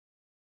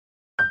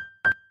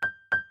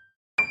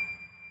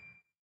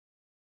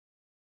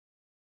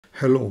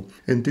Hello,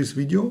 in this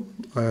video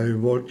I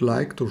would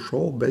like to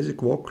show basic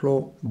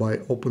workflow by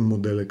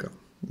OpenModelica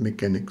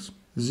mechanics.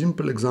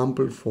 Simple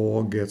example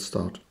for get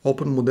started.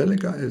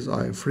 OpenModelica is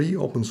a free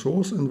open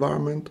source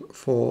environment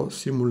for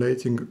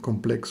simulating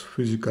complex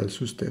physical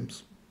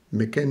systems.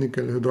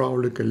 Mechanical,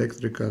 hydraulic,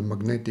 electrical,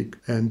 magnetic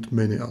and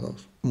many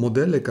others.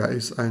 Modelica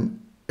is an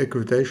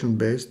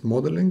equation-based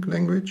modeling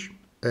language,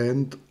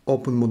 and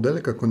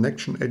OpenModelica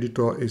Connection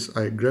Editor is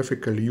a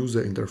graphical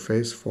user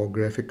interface for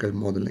graphical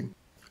modeling.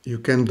 You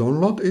can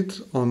download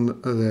it on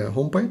the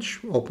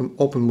homepage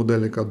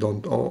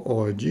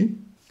openmodelica.org.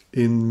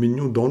 In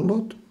menu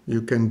download,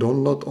 you can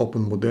download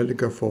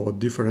OpenModelica for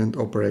different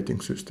operating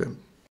systems.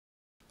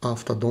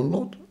 After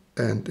download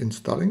and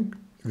installing,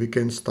 we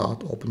can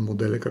start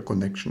OpenModelica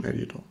Connection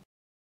Editor.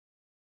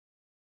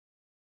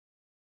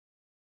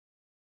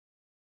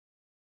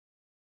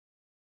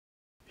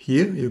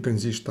 Here you can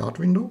see Start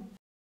window.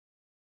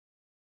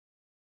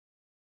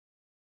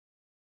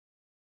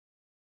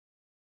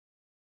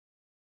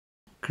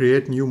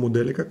 Create new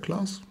Modelica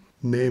class,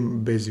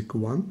 name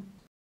basic1.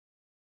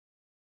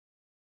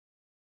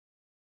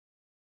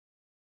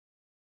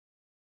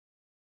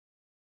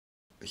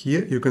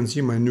 Here you can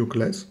see my new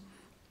class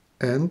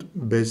and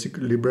basic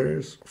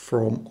libraries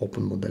from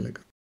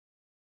OpenModelica.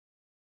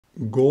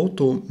 Go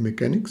to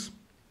Mechanics,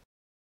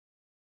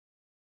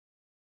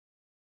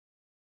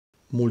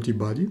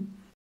 Multibody,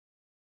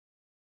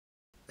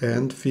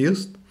 and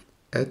first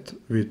add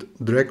with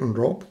drag and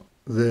drop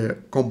the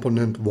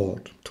component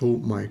word to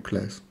my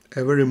class.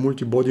 Every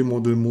multibody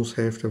model must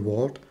have the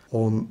word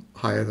on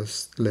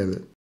highest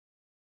level.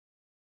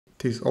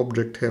 This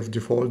object have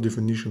default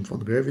definition for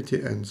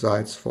gravity and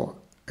sides for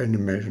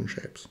animation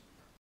shapes.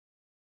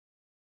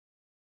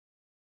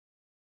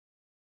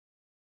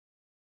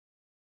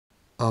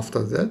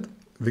 After that,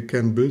 we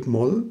can build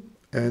model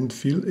and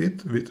fill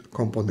it with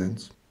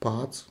components,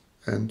 parts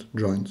and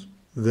joints.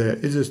 The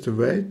easiest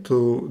way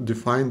to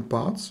define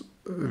parts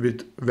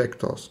with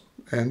vectors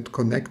and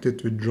connect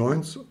it with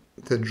joints,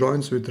 the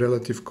joints with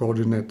relative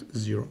coordinate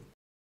 0.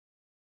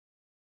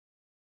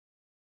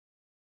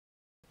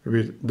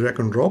 With drag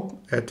and drop,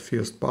 add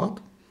first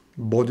part,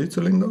 body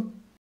cylinder,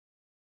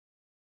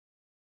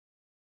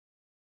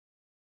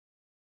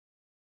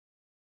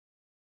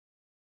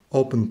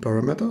 open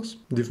parameters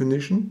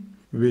definition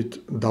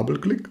with double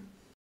click,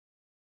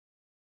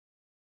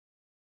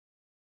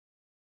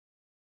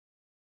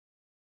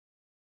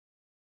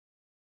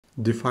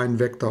 define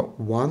vector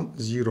 1,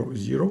 0,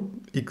 0,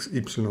 x,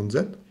 y, z,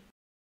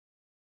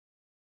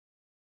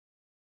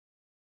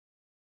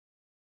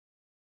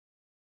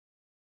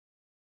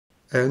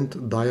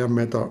 and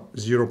diameter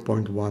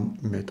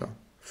 0.1 meter.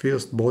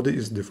 First body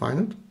is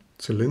defined,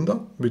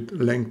 cylinder with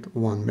length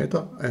 1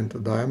 meter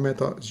and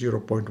diameter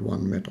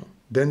 0.1 meter.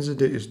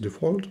 Density is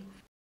default.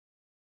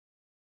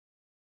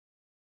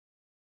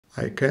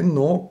 I can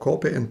now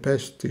copy and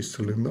paste this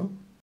cylinder.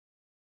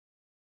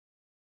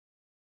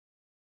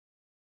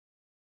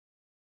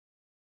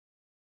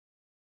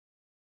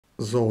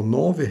 So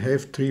now we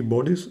have 3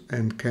 bodies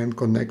and can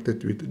connect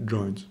it with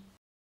joints.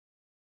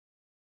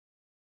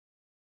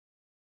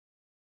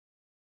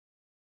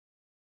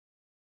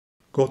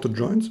 Go to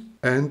joints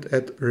and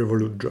add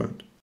revolute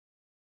joint.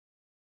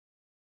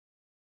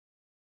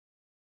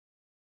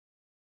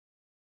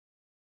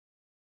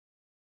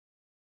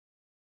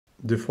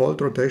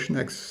 Default rotation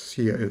axis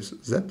here is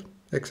Z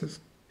axis.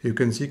 You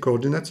can see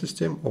coordinate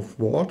system of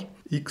word,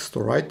 X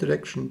to right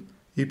direction,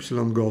 Y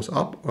goes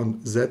up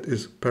and Z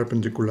is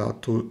perpendicular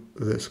to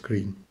the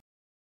screen.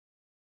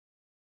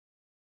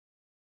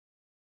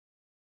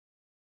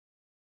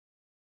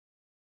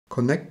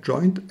 Connect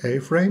joint A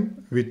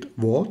frame with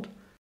word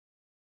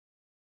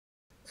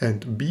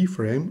and B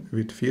frame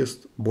with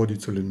first body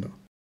cylinder.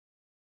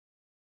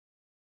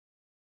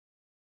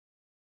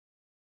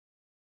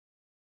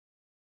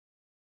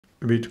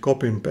 With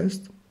copy and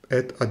paste,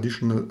 add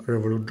additional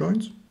revolute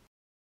joints.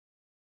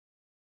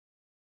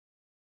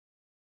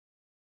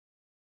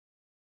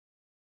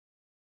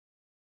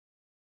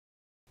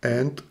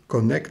 And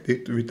connect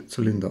it with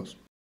cylinders.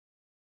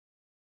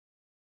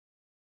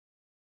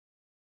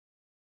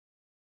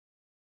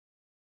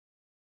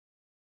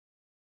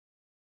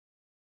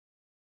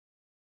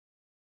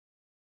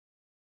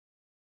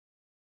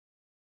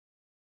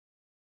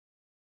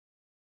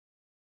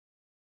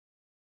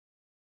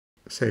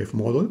 Save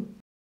model.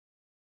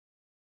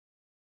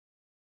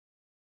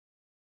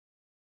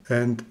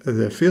 And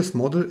the first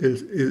model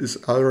is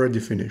already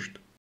finished.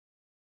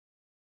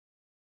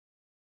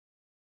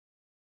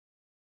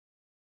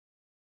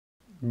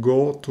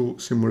 Go to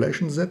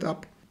simulation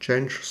setup,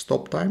 change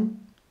stop time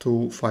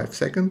to 5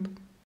 seconds.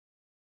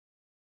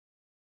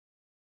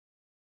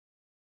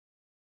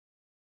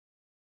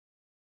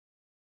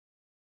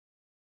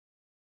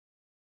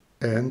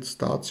 And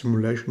start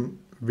simulation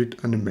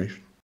with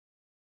animation.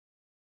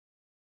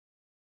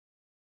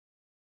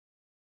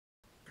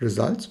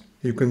 Results.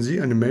 You can see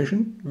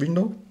animation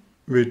window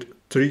with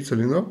 3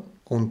 cylinders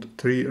and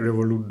 3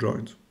 revolute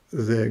joints.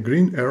 The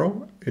green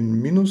arrow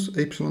in minus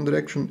y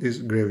direction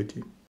is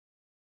gravity.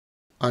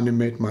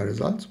 Animate my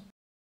results.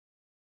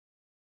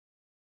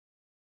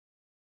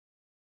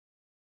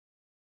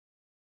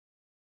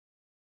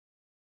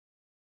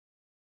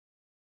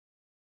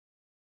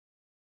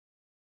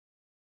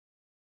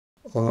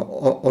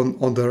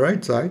 On the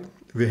right side,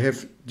 we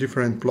have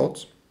different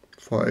plots.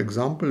 For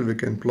example, we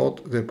can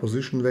plot the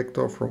position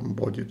vector from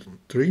body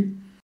tree.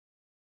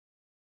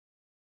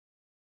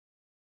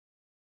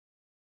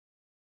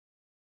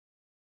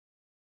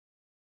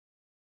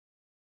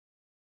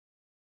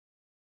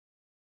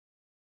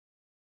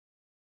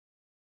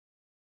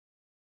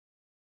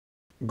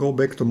 Go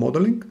back to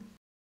modeling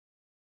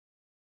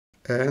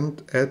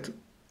and add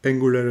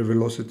angular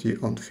velocity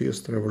on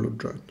first revolute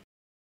joint.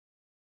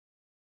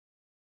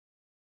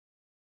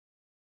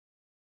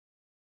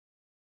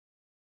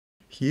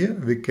 Here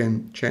we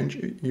can change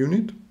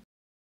unit,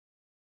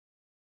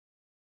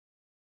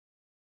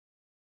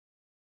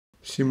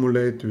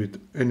 simulate with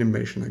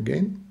animation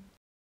again,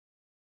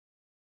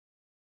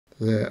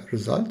 the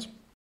results,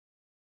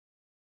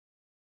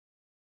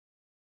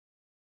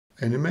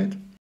 animate,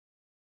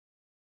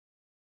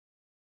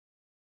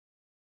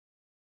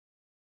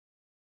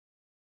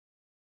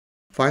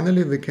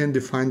 finally we can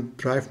define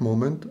drive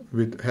moment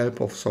with help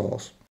of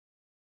source.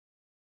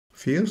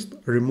 First,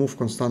 remove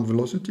constant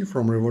velocity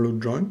from revolute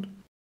joint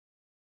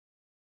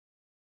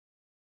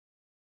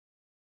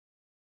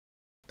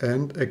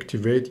and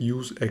activate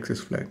use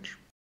axis flange.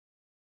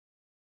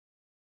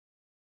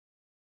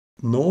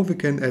 Now we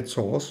can add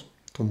source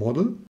to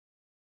model.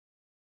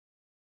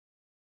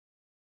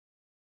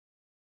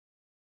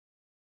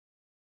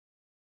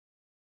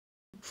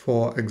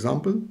 For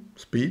example,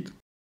 speed,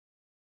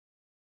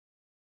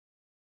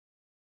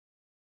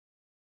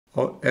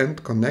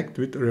 and connect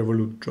with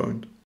revolute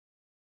joint.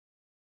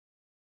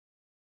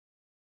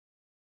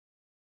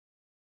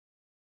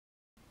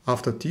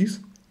 After this,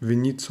 we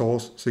need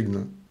source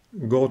signal.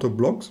 Go to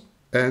blocks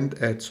and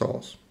add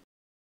source.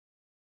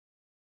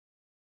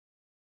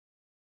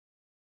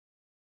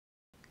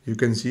 You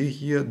can see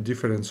here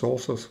different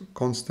sources: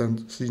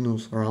 constant,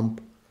 sinus, ramp.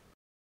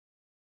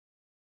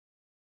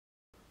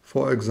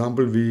 For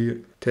example,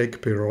 we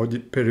take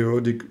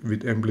periodic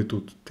with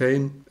amplitude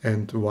 10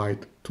 and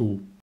width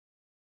 2.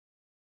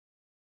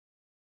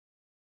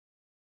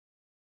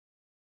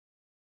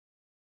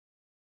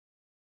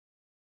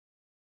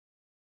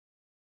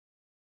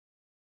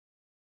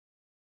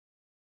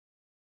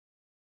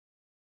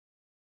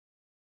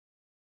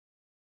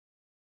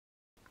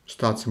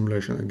 Start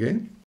simulation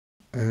again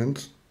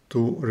and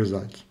 2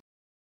 results.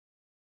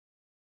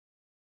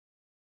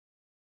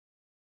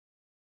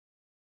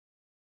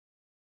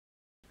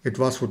 It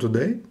was for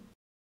today.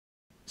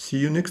 See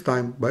you next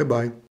time. Bye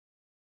bye.